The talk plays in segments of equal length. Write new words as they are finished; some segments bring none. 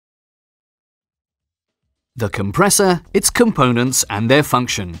The compressor, its components and their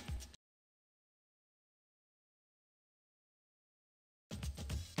function.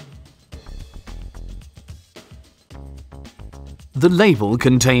 The label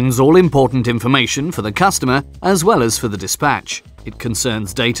contains all important information for the customer as well as for the dispatch. It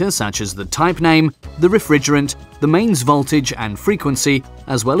concerns data such as the type name, the refrigerant, the mains voltage and frequency,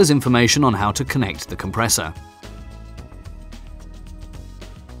 as well as information on how to connect the compressor.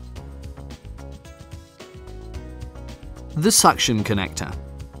 The suction connector.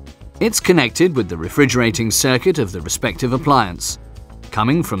 It's connected with the refrigerating circuit of the respective appliance.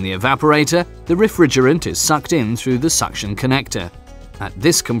 Coming from the evaporator, the refrigerant is sucked in through the suction connector. At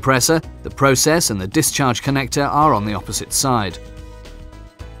this compressor, the process and the discharge connector are on the opposite side.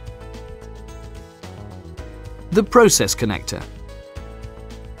 The process connector.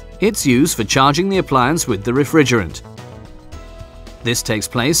 It's used for charging the appliance with the refrigerant. This takes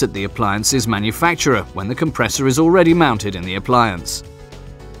place at the appliance's manufacturer when the compressor is already mounted in the appliance.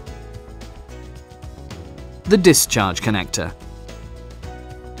 The discharge connector.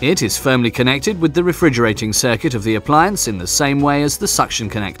 It is firmly connected with the refrigerating circuit of the appliance in the same way as the suction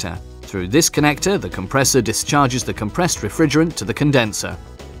connector. Through this connector, the compressor discharges the compressed refrigerant to the condenser.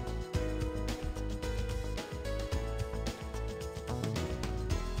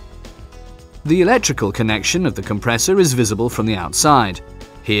 The electrical connection of the compressor is visible from the outside.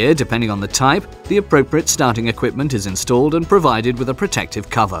 Here, depending on the type, the appropriate starting equipment is installed and provided with a protective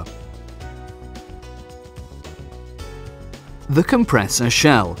cover. The compressor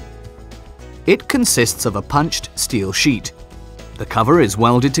shell. It consists of a punched steel sheet. The cover is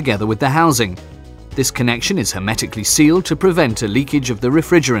welded together with the housing. This connection is hermetically sealed to prevent a leakage of the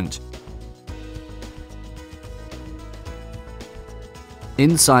refrigerant.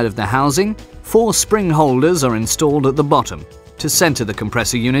 Inside of the housing, 4 spring holders are installed at the bottom to center the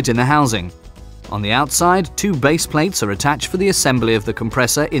compressor unit in the housing. On the outside, 2 base plates are attached for the assembly of the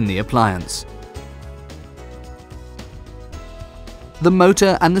compressor in the appliance. The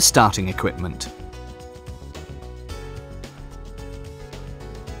motor and the starting equipment.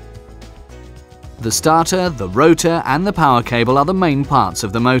 The starter, the rotor and the power cable are the main parts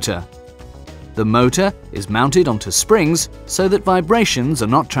of the motor. The motor is mounted onto springs so that vibrations are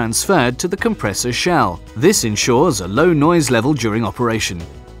not transferred to the compressor shell. This ensures a low noise level during operation.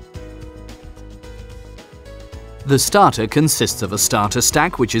 The starter consists of a starter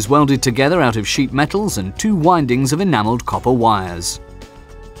stack which is welded together out of sheet metals and 2 windings of enameled copper wires.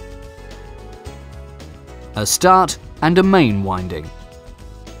 A start and a main winding.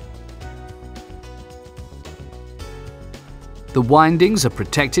 The windings are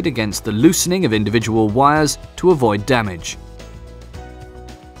protected against the loosening of individual wires to avoid damage.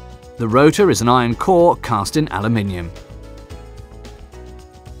 The rotor is an iron core cast in aluminium.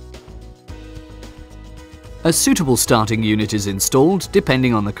 A suitable starting unit is installed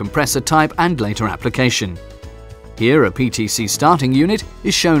depending on the compressor type and later application. Here a PTC starting unit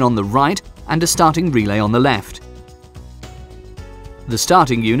is shown on the right and a starting relay on the left. The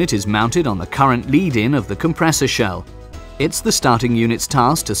starting unit is mounted on the current lead-in of the compressor shell. It's the starting unit's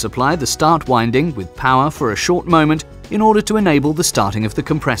task to supply the start winding with power for a short moment in order to enable the starting of the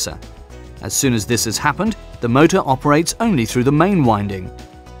compressor. As soon as this has happened, the motor operates only through the main winding.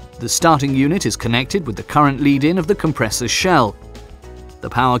 The starting unit is connected with the current lead-in of the compressor's shell. The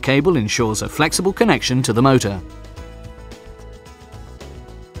power cable ensures a flexible connection to the motor.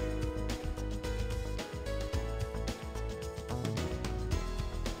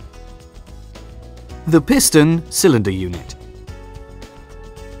 The piston cylinder unit.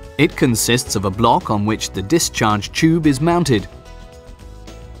 It consists of a block on which the discharge tube is mounted,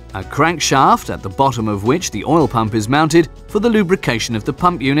 a crankshaft at the bottom of which the oil pump is mounted for the lubrication of the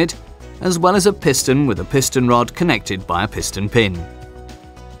pump unit, as well as a piston with a piston rod connected by a piston pin.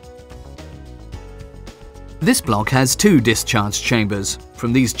 This block has 2 discharge chambers.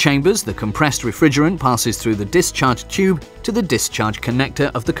 From these chambers, the compressed refrigerant passes through the discharge tube to the discharge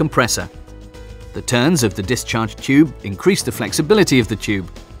connector of the compressor. The turns of the discharge tube increase the flexibility of the tube.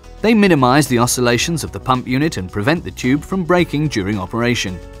 They minimize the oscillations of the pump unit and prevent the tube from breaking during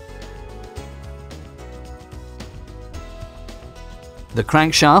operation. The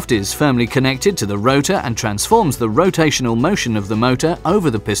crankshaft is firmly connected to the rotor and transforms the rotational motion of the motor over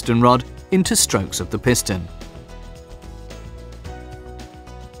the piston rod into strokes of the piston.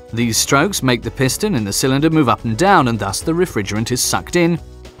 These strokes make the piston in the cylinder move up and down, and thus the refrigerant is sucked in,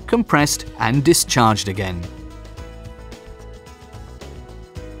 compressed and discharged again.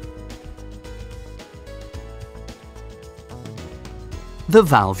 The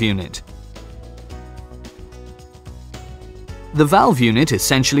valve unit. The valve unit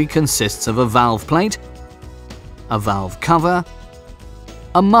essentially consists of a valve plate, a valve cover,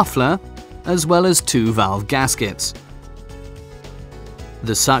 a muffler, as well as 2 valve gaskets.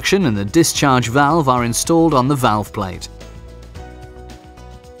 The suction and the discharge valve are installed on the valve plate.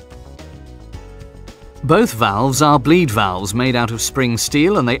 Both valves are bleed valves made out of spring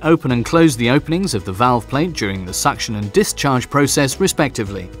steel, and they open and close the openings of the valve plate during the suction and discharge process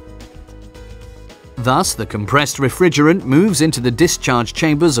respectively. Thus, the compressed refrigerant moves into the discharge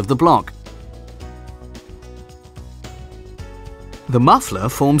chambers of the block. The muffler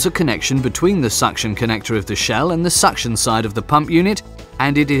forms a connection between the suction connector of the shell and the suction side of the pump unit,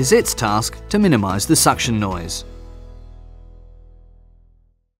 and it is its task to minimize the suction noise.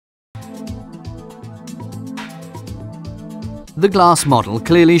 The glass model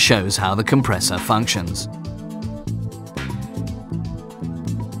clearly shows how the compressor functions.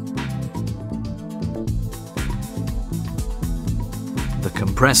 The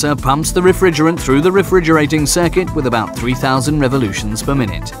compressor pumps the refrigerant through the refrigerating circuit with about 3,000 revolutions per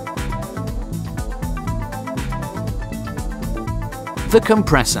minute. The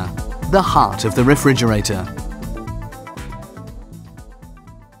compressor, the heart of the refrigerator.